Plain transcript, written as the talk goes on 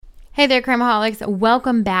Hey there, Crimeholics.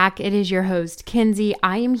 Welcome back. It is your host, Kinsey.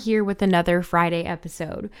 I am here with another Friday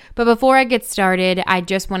episode. But before I get started, I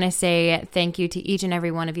just want to say thank you to each and every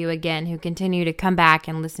one of you again who continue to come back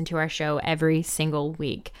and listen to our show every single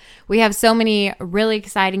week. We have so many really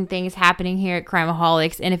exciting things happening here at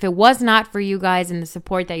Crimeholics, and if it was not for you guys and the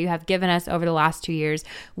support that you have given us over the last 2 years,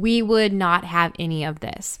 we would not have any of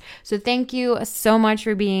this. So thank you so much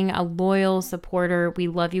for being a loyal supporter. We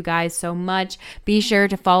love you guys so much. Be sure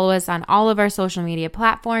to follow us on all of our social media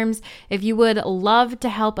platforms. If you would love to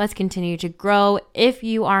help us continue to grow, if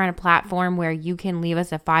you are on a platform where you can leave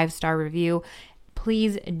us a 5-star review,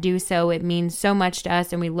 please do so. It means so much to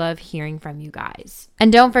us and we love hearing from you guys.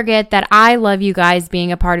 And don't forget that I love you guys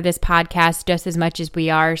being a part of this podcast just as much as we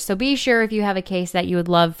are. So be sure if you have a case that you would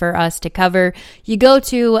love for us to cover, you go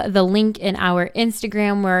to the link in our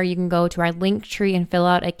Instagram where you can go to our link tree and fill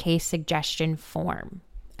out a case suggestion form.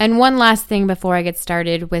 And one last thing before I get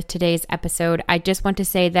started with today's episode, I just want to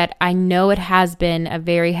say that I know it has been a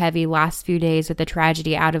very heavy last few days with the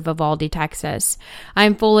tragedy out of Uvalde, Texas.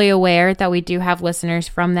 I'm fully aware that we do have listeners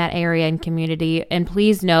from that area and community, and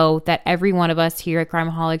please know that every one of us here at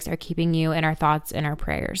Crimeholics are keeping you in our thoughts and our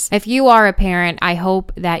prayers. If you are a parent, I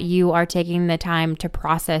hope that you are taking the time to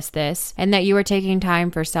process this and that you are taking time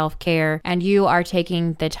for self-care and you are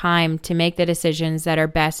taking the time to make the decisions that are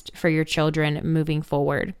best for your children moving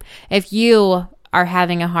forward. If you are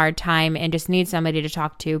having a hard time and just need somebody to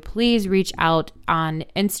talk to, please reach out on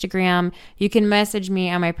Instagram. You can message me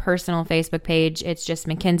on my personal Facebook page. It's just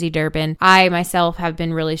Mackenzie Durbin. I myself have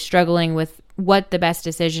been really struggling with what the best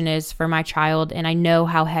decision is for my child, and I know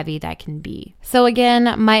how heavy that can be. So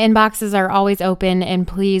again, my inboxes are always open, and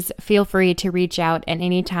please feel free to reach out at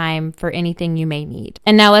any time for anything you may need.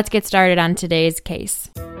 And now let's get started on today's case.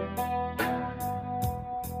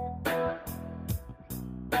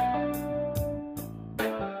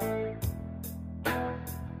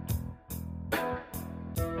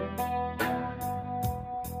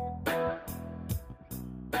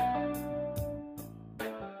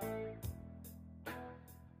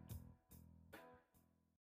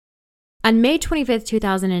 On May 25th,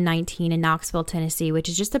 2019, in Knoxville, Tennessee, which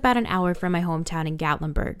is just about an hour from my hometown in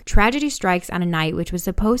Gatlinburg, tragedy strikes on a night which was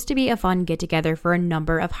supposed to be a fun get-together for a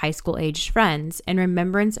number of high school-aged friends in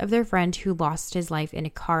remembrance of their friend who lost his life in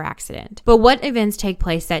a car accident. But what events take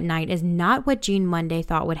place that night is not what Jean Monday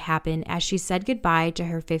thought would happen as she said goodbye to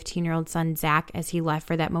her 15-year-old son, Zach, as he left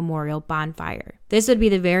for that memorial bonfire. This would be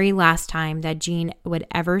the very last time that Jean would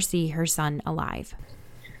ever see her son alive.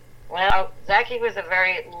 Well, Zachy was a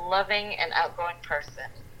very loving and outgoing person.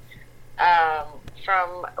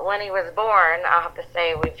 From when he was born, I'll have to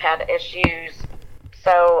say we've had issues.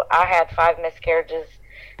 So I had 5 miscarriages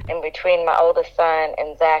in between my oldest son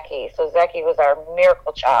and Zachy. So Zachy was our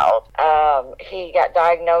miracle child. He got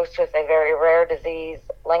diagnosed with a very rare disease,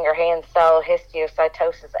 Langerhans cell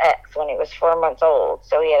histiocytosis X, when he was 4 months old.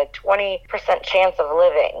 So he had a 20% chance of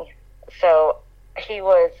living. So he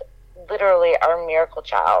was literally our miracle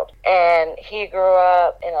child, and he grew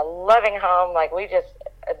up in a loving home. Like, we just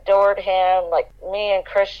adored him. Like, me and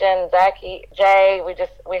Christian, Zachy, Jay,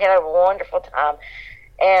 we had a wonderful time.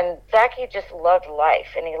 And Zachy just loved life,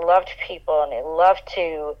 and he loved people, and he loved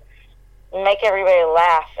to make everybody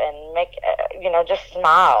laugh and make just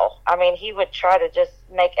smile. I mean, he would try to just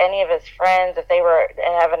make any of his friends, if they were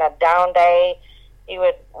having a down day, he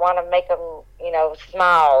would want to make them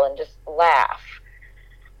smile and just laugh.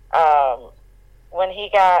 When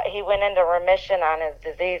he went into remission on his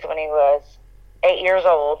disease when he was 8 years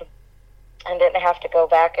old and didn't have to go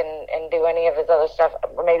back and do any of his other stuff,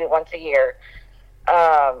 maybe once a year.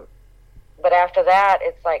 But after that,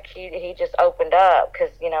 it's like he just opened up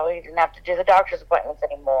because, he didn't have to do the doctor's appointments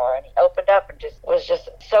anymore. And he opened up and was just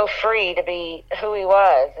so free to be who he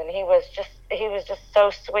was. And he was just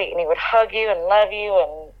so sweet. And he would hug you and love you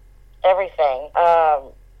and everything.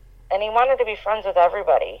 And he wanted to be friends with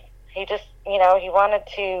everybody. He just, he wanted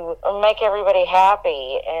to make everybody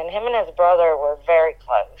happy. And him and his brother were very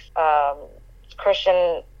close.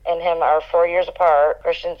 Christian and him are 4 years apart.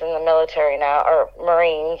 Christian's in the military now, or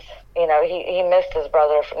Marines. He missed his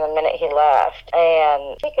brother from the minute he left.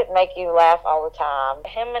 And he could make you laugh all the time.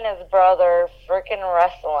 Him and his brother freaking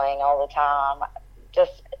wrestling all the time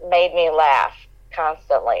just made me laugh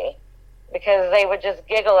constantly. Because they would just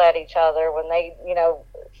giggle at each other when they,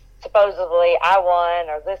 supposedly I won,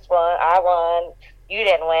 or this one, I won. You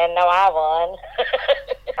didn't win. No, I won.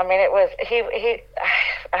 I mean, it was,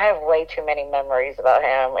 I have way too many memories about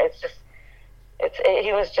him.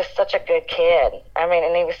 He was just such a good kid. I mean,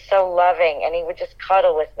 and he was so loving, and he would just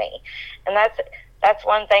cuddle with me. And that's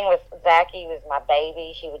one thing with Zachy, was my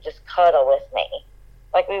baby. He would just cuddle with me.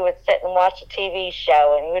 Like, we would sit and watch a TV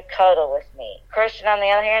show, and he would cuddle with me. Christian, on the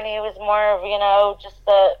other hand, he was more of, just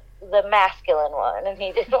the masculine one, and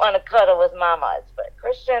he didn't want to cuddle with mamas. But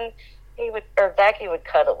Christian, Zachy would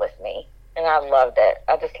cuddle with me, and I loved it.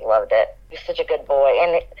 I just loved it. He was such a good boy,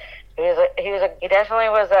 and he definitely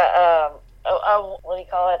was a what do you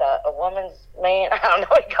call it? A woman's man? I don't know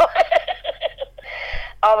what you call it.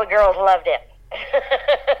 All the girls loved him.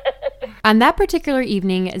 On that particular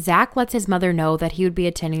evening, Zach lets his mother know that he would be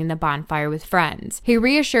attending the bonfire with friends. He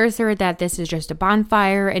reassures her that this is just a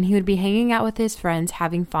bonfire and he would be hanging out with his friends,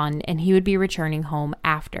 having fun, and he would be returning home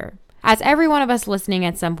after. As every one of us listening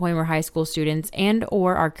at some point were high school students and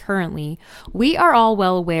or are currently, we are all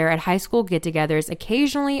well aware at high school get-togethers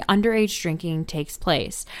occasionally underage drinking takes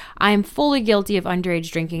place. I am fully guilty of underage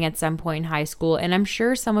drinking at some point in high school, and I'm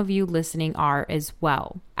sure some of you listening are as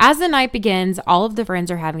well. As the night begins, all of the friends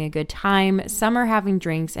are having a good time, some are having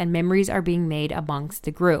drinks, and memories are being made amongst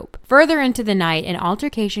the group. Further into the night, an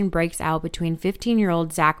altercation breaks out between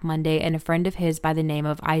 15-year-old Zach Monday and a friend of his by the name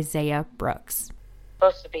of Isaiah Brooks.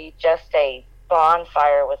 Supposed to be just a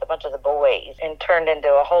bonfire with a bunch of the boys, and turned into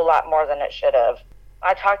a whole lot more than it should have.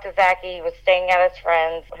 I talked to Zachy. He was staying at his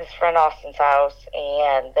friend Austin's house,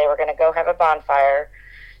 and they were going to go have a bonfire,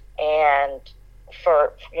 and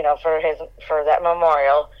for that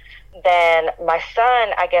memorial. Then my son,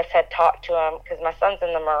 I guess, had talked to him, because my son's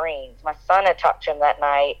in the Marines. My son had talked to him that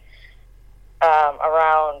night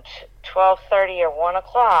around 12:30 or 1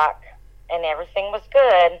 o'clock, and everything was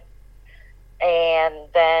good. And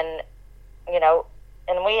then,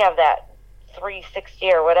 and we have that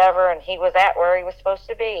 360 or whatever, and he was at where he was supposed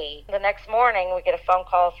to be. The next morning, we get a phone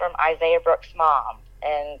call from Isaiah Brooks' mom,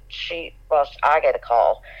 and I get a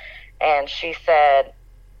call, and she said,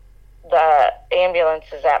 the ambulance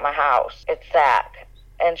is at my house. It's Zach.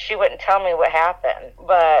 And she wouldn't tell me what happened,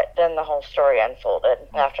 but then the whole story unfolded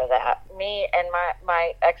after that. Me and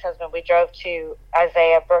my ex-husband, we drove to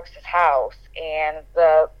Isaiah Brooks' house, and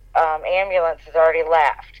the ambulance has already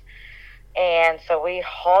left, and so we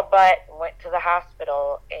hauled butt and went to the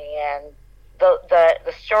hospital. And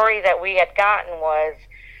the story that we had gotten was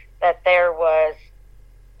that they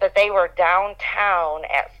were downtown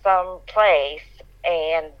at some place,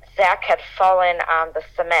 and Zach had fallen on the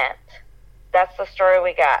cement. That's the story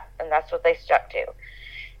we got, and that's what they stuck to.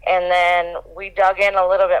 And then we dug in a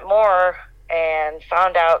little bit more and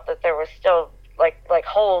found out that there was still like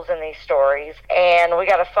holes in these stories. And we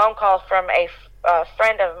got a phone call from a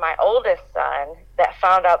friend of my oldest son that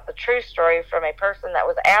found out the true story from a person that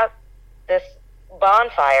was at this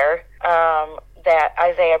bonfire, that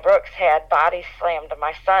Isaiah Brooks had body slammed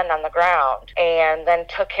my son on the ground and then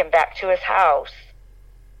took him back to his house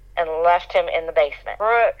and left him in the basement.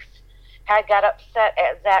 Brooks had got upset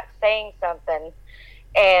at Zach saying something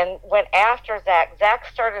and went after Zach. Zach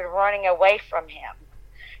started running away from him,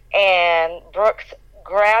 and Brooks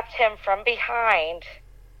grabbed him from behind,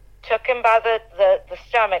 took him by the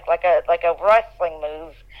stomach like a wrestling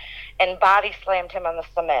move, and body slammed him on the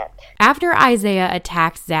cement. After Isaiah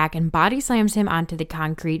attacks Zach and body slams him onto the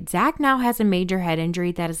concrete, Zach now has a major head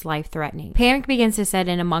injury that is life-threatening. Panic begins to set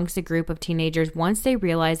in amongst a group of teenagers once they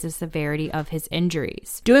realize the severity of his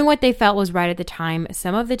injuries. Doing what they felt was right at the time,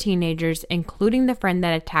 some of the teenagers, including the friend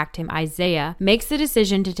that attacked him, Isaiah, makes the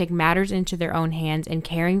decision to take matters into their own hands in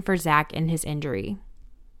caring for Zach and his injury.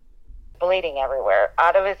 Bleeding everywhere,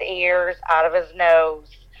 out of his ears, out of his nose.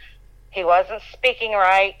 He wasn't speaking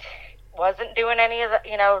right. Wasn't doing any of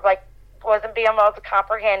the, wasn't being able to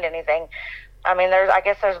comprehend anything. I mean, there's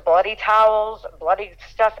bloody towels, bloody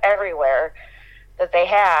stuff everywhere that they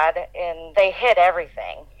had, and they hid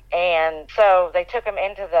everything. And so they took him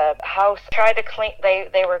into the house,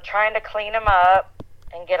 they were trying to clean him up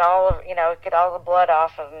and get all the blood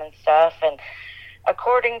off of him and stuff. And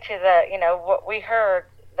according to what we heard,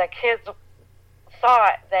 the kids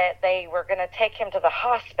thought that they were going to take him to the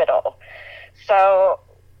hospital. So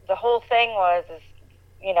the whole thing was,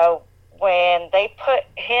 when they put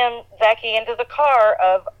Zachy into the car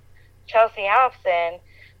of Chelsea Hobson,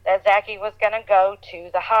 that Zachy was going to go to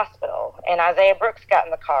the hospital, and Isaiah Brooks got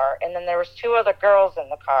in the car, and then there was 2 other girls in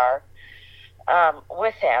the car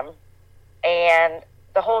with him, and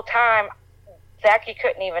the whole time Zachy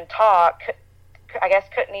couldn't even talk,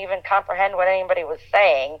 couldn't even comprehend what anybody was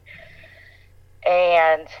saying,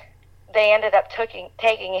 and they ended up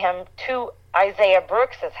taking him to Isaiah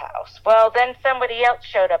Brooks's house. Well, then somebody else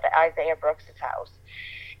showed up at Isaiah Brooks's house,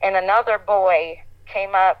 and another boy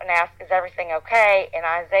came up and asked, "Is everything okay?" And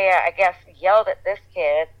Isaiah, I guess, yelled at this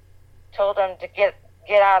kid, told him to get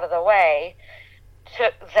out of the way,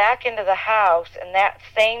 took Zach into the house, and that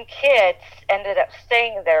same kid ended up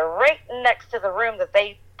staying there right next to the room that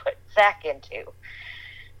they put Zach into.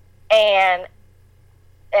 And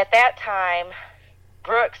at that time,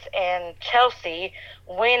 Brooks and Chelsea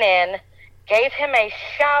went in, gave him a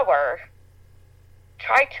shower,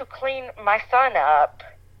 tried to clean my son up,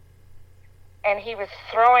 and he was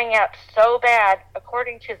throwing up so bad,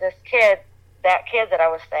 according to this kid, that kid that I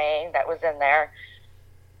was saying that was in there,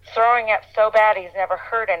 throwing up so bad he's never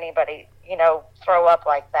heard anybody, throw up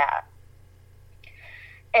like that.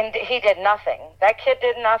 And he did nothing. That kid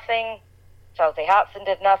did nothing. Chelsea Hopson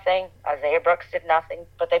did nothing. Isaiah Brooks did nothing.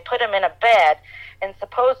 But they put him in a bed and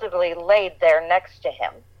supposedly laid there next to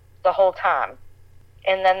him the whole time.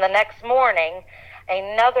 And then the next morning,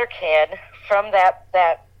 another kid from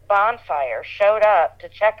that bonfire showed up to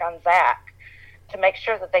check on Zach to make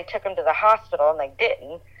sure that they took him to the hospital, and they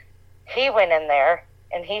didn't. He went in there,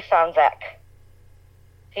 and he found Zach.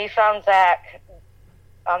 He found Zach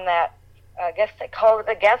on that, I guess they call it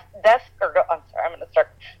the death gurgle. I'm sorry, I'm going to start.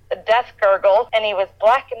 The death gurgle, and he was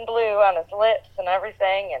black and blue on his lips and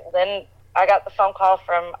everything. And then I got the phone call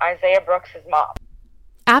from Isaiah Brooks' mom.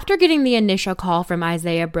 After getting the initial call from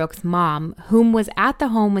Isaiah Brooks' mom, whom was at the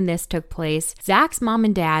home when this took place, Zach's mom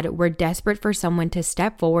and dad were desperate for someone to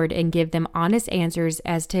step forward and give them honest answers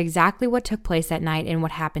as to exactly what took place that night and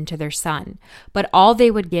what happened to their son. But all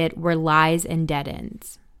they would get were lies and dead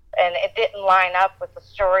ends. And it didn't line up with the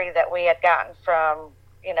story that we had gotten from,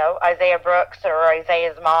 Isaiah Brooks or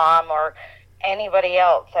Isaiah's mom or anybody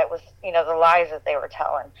else that was, the lies that they were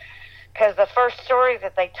telling. Because the first story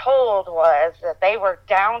that they told was that they were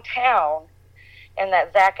downtown and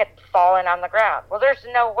that Zach had fallen on the ground. Well, there's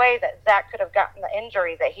no way that Zach could have gotten the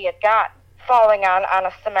injury that he had gotten falling on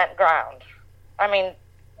a cement ground. I mean,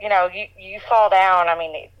 you fall down. I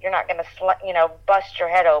mean, you're not going to, bust your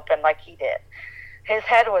head open like he did. His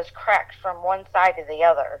head was cracked from one side to the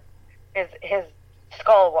other. His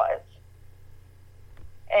skull was.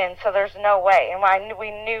 And so there's no way. And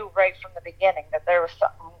we knew right from the beginning that there was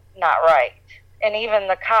something not right. And even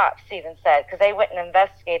the cops even said, because they went and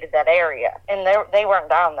investigated that area, and they weren't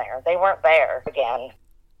down there. They weren't there again.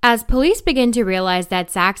 As police begin to realize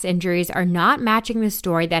that Zach's injuries are not matching the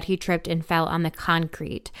story that he tripped and fell on the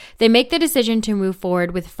concrete, they make the decision to move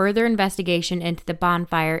forward with further investigation into the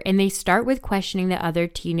bonfire, and they start with questioning the other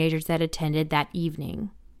teenagers that attended that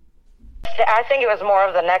evening. I think it was more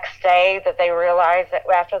of the next day that they realized that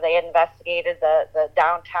after they investigated the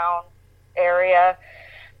downtown area,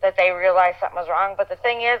 that they realized something was wrong. But the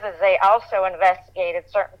thing is they also investigated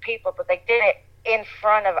certain people, but they did it in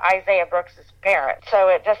front of Isaiah Brooks' parents. So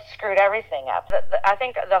it just screwed everything up. I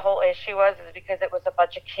think the whole issue is because it was a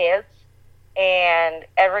bunch of kids, and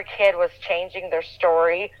every kid was changing their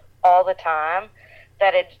story all the time,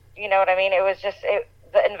 that it, you know what I mean? It was just,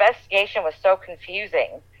 the investigation was so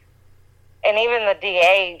confusing. And even the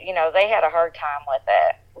DA, they had a hard time with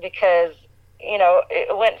it because,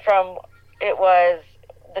 it went from, it was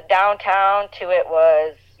the downtown to it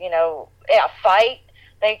was, a fight.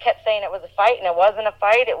 They kept saying it was a fight, and it wasn't a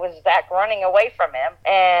fight. It was Zach running away from him.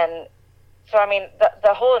 And so, I mean,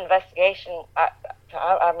 the whole investigation,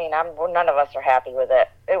 none of us are happy with it.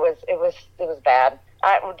 It was bad.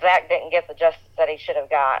 Zach didn't get the justice that he should have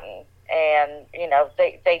gotten. And,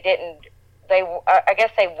 I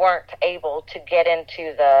guess they weren't able to get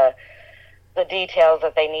into the details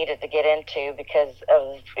that they needed to get into because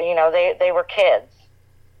of, they were kids.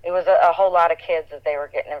 It was a whole lot of kids that they were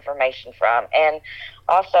getting information from. And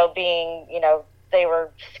also being, they were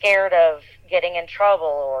scared of getting in trouble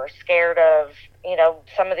or scared of,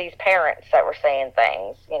 some of these parents that were saying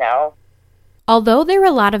things, Although there were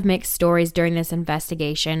a lot of mixed stories during this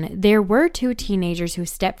investigation, there were two teenagers who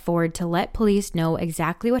stepped forward to let police know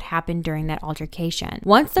exactly what happened during that altercation.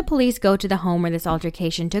 Once the police go to the home where this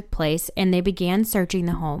altercation took place and they began searching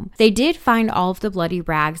the home, they did find all of the bloody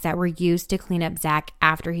rags that were used to clean up Zach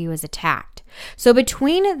after he was attacked. So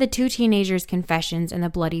between the two teenagers' confessions and the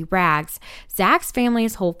bloody rags, Zach's family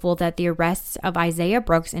is hopeful that the arrests of Isaiah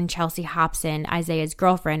Brooks and Chelsea Hopson, Isaiah's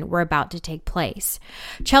girlfriend, were about to take place.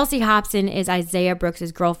 Chelsea Hopson is Isaiah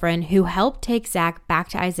Brooks' girlfriend who helped take Zach back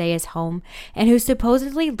to Isaiah's home and who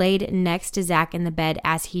supposedly laid next to Zach in the bed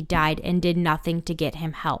as he died and did nothing to get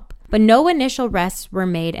him help. But no initial arrests were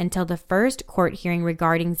made until the first court hearing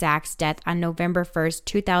regarding Zach's death on November 1st,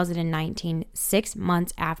 2019, 6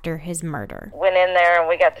 months after his murder. Went in there and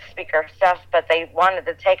we got to speak our stuff, but they wanted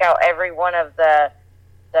to take out every one of the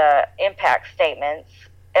impact statements.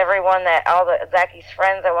 Everyone all the Zachy's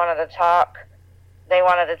friends that wanted to talk, they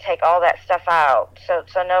wanted to take all that stuff out so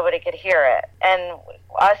nobody could hear it. And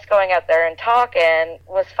us going out there and talking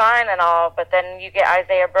was fine and all, but then you get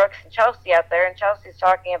Isaiah Brooks and Chelsea out there, and Chelsea's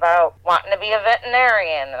talking about wanting to be a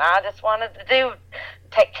veterinarian, and I just wanted to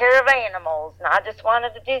take care of animals, and I just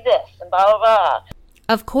wanted to do this, and blah, blah, blah.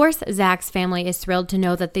 Of course, Zach's family is thrilled to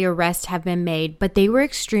know that the arrests have been made, but they were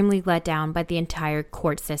extremely let down by the entire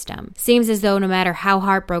court system. Seems as though no matter how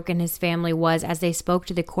heartbroken his family was as they spoke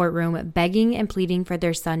to the courtroom, begging and pleading for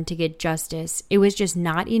their son to get justice, it was just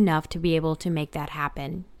not enough to be able to make that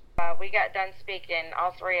happen. We got done speaking,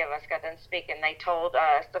 all three of us got done speaking. They told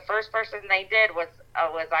us, the first person they did was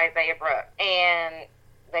Isaiah Brooks, and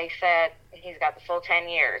they said he's got the full 10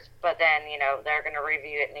 years, but then, they're going to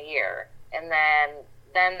review it in a year. And then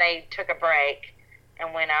they took a break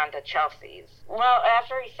and went on to Chelsea's. Well,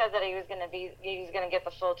 after he said that he was going to get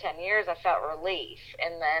the full 10 years, I felt relief.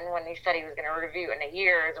 And then when he said he was going to review in a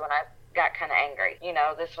year is when I got kind of angry.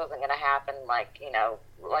 This wasn't going to happen like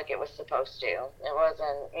it was supposed to. It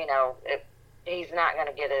wasn't, he's not going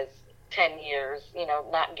to get his 10 years,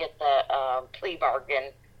 not get the plea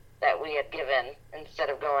bargain that we had given instead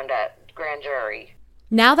of going to grand jury.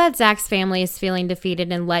 Now that Zach's family is feeling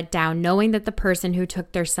defeated and let down, knowing that the person who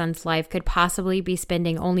took their son's life could possibly be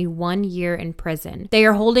spending only 1 year in prison, they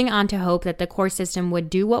are holding on to hope that the court system would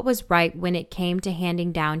do what was right when it came to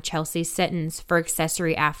handing down Chelsea's sentence for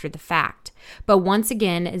accessory after the fact. But once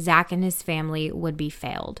again, Zach and his family would be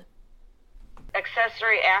failed.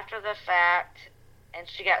 Accessory after the fact, and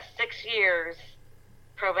she got 6 years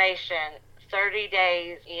probation, 30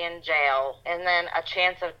 days in jail, and then a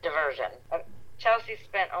chance of diversion. Chelsea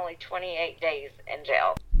spent only 28 days in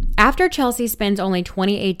jail. After Chelsea spends only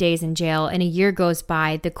 28 days in jail and a year goes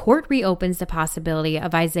by, the court reopens the possibility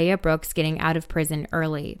of Isaiah Brooks getting out of prison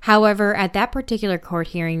early. However, at that particular court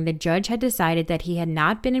hearing, the judge had decided that he had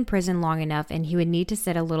not been in prison long enough and he would need to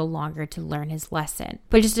sit a little longer to learn his lesson.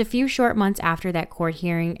 But just a few short months after that court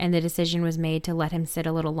hearing and the decision was made to let him sit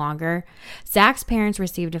a little longer, Zach's parents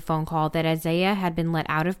received a phone call that Isaiah had been let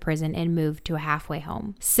out of prison and moved to a halfway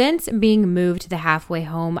home. Since being moved to the halfway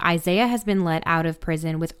home, Isaiah has been let out of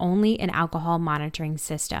prison with only an alcohol monitoring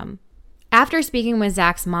system. After speaking with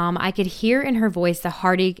Zach's mom, I could hear in her voice the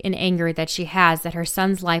heartache and anger that she has that her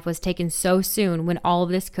son's life was taken so soon when all of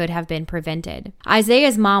this could have been prevented.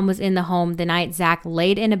 Isaiah's mom was in the home the night Zach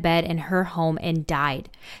laid in a bed in her home and died.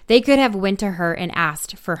 They could have went to her and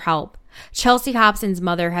asked for help. Chelsea Hobson's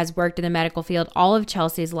mother has worked in the medical field all of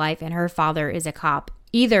Chelsea's life, and her father is a cop.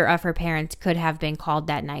 Either of her parents could have been called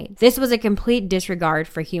that night. This was a complete disregard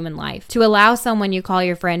for human life. To allow someone you call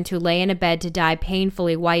your friend to lay in a bed to die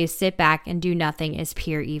painfully while you sit back and do nothing is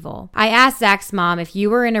pure evil. I asked Zach's mom, if you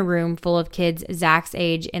were in a room full of kids Zach's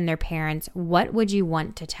age and their parents, what would you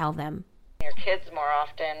want to tell them? Your kids more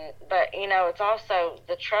often, but it's also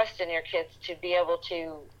the trust in your kids to be able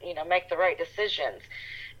to make the right decisions.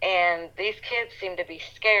 And these kids seem to be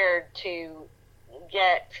scared to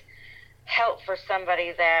get help for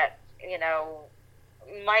somebody that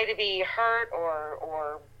might be hurt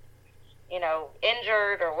or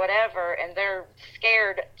injured or whatever, and they're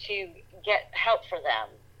scared to get help for them.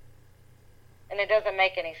 And it doesn't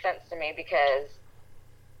make any sense to me because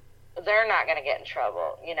they're not going to get in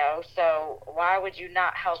trouble, so why would you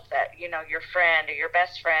not help that your friend or your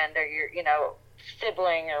best friend or your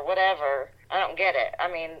sibling or whatever? I don't get it. I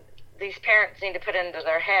mean, these parents need to put into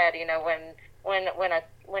their head, when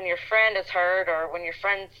your friend is hurt or when your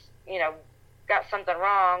friend's, got something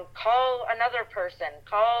wrong, call another person,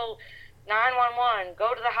 call 911,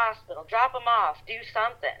 go to the hospital, drop them off, do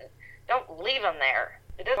something. Don't leave them there.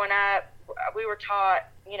 We were taught,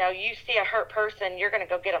 you see a hurt person, you're going to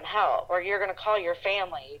go get them help, or you're going to call your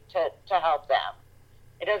family to help them.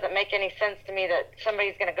 It doesn't make any sense to me that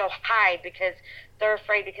somebody's going to go hide because they're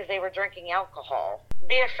afraid because they were drinking alcohol.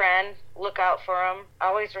 Be a friend, look out for them,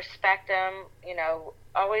 always respect them,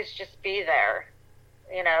 always just be there.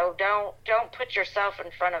 Don't put yourself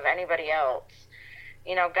in front of anybody else.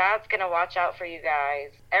 God's going to watch out for you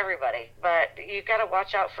guys, everybody, but you've got to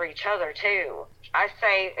watch out for each other too. I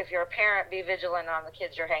say if you're a parent, be vigilant on the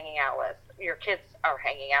kids your kids are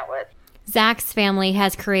hanging out with. Zach's family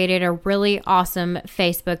has created a really awesome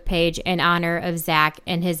Facebook page in honor of Zach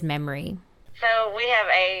and his memory. So we have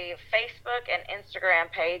a Facebook and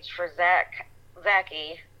Instagram page for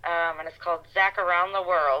Zachy, and it's called Zach Around the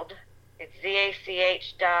World. It's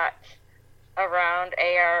ZACH.around,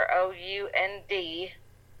 AROUND,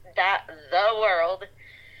 the world.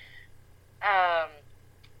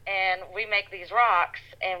 And we make these rocks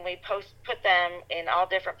and we put them in all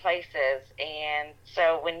different places. And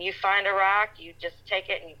so when you find a rock, you just take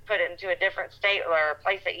it and you put it into a different state or a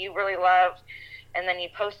place that you really love, and then you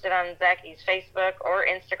post it on Zachy's Facebook or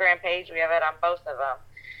Instagram page. We have it on both of them.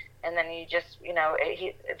 And then you just,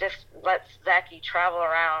 he just lets Zachy travel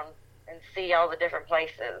around and see all the different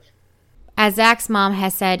places. As Zach's mom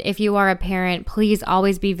has said, if you are a parent, please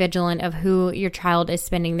always be vigilant of who your child is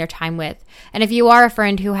spending their time with. And if you are a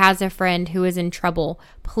friend who has a friend who is in trouble,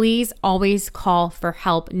 please always call for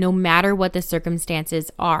help, no matter what the circumstances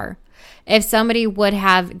are. If somebody would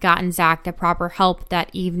have gotten Zach the proper help that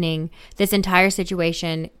evening, this entire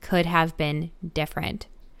situation could have been different.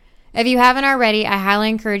 If you haven't already, I highly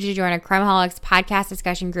encourage you to join a Crimeaholics podcast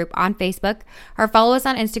discussion group on Facebook or follow us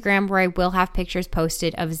on Instagram, where I will have pictures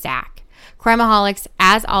posted of Zach. Crimeaholics,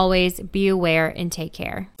 as always, be aware and take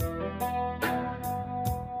care.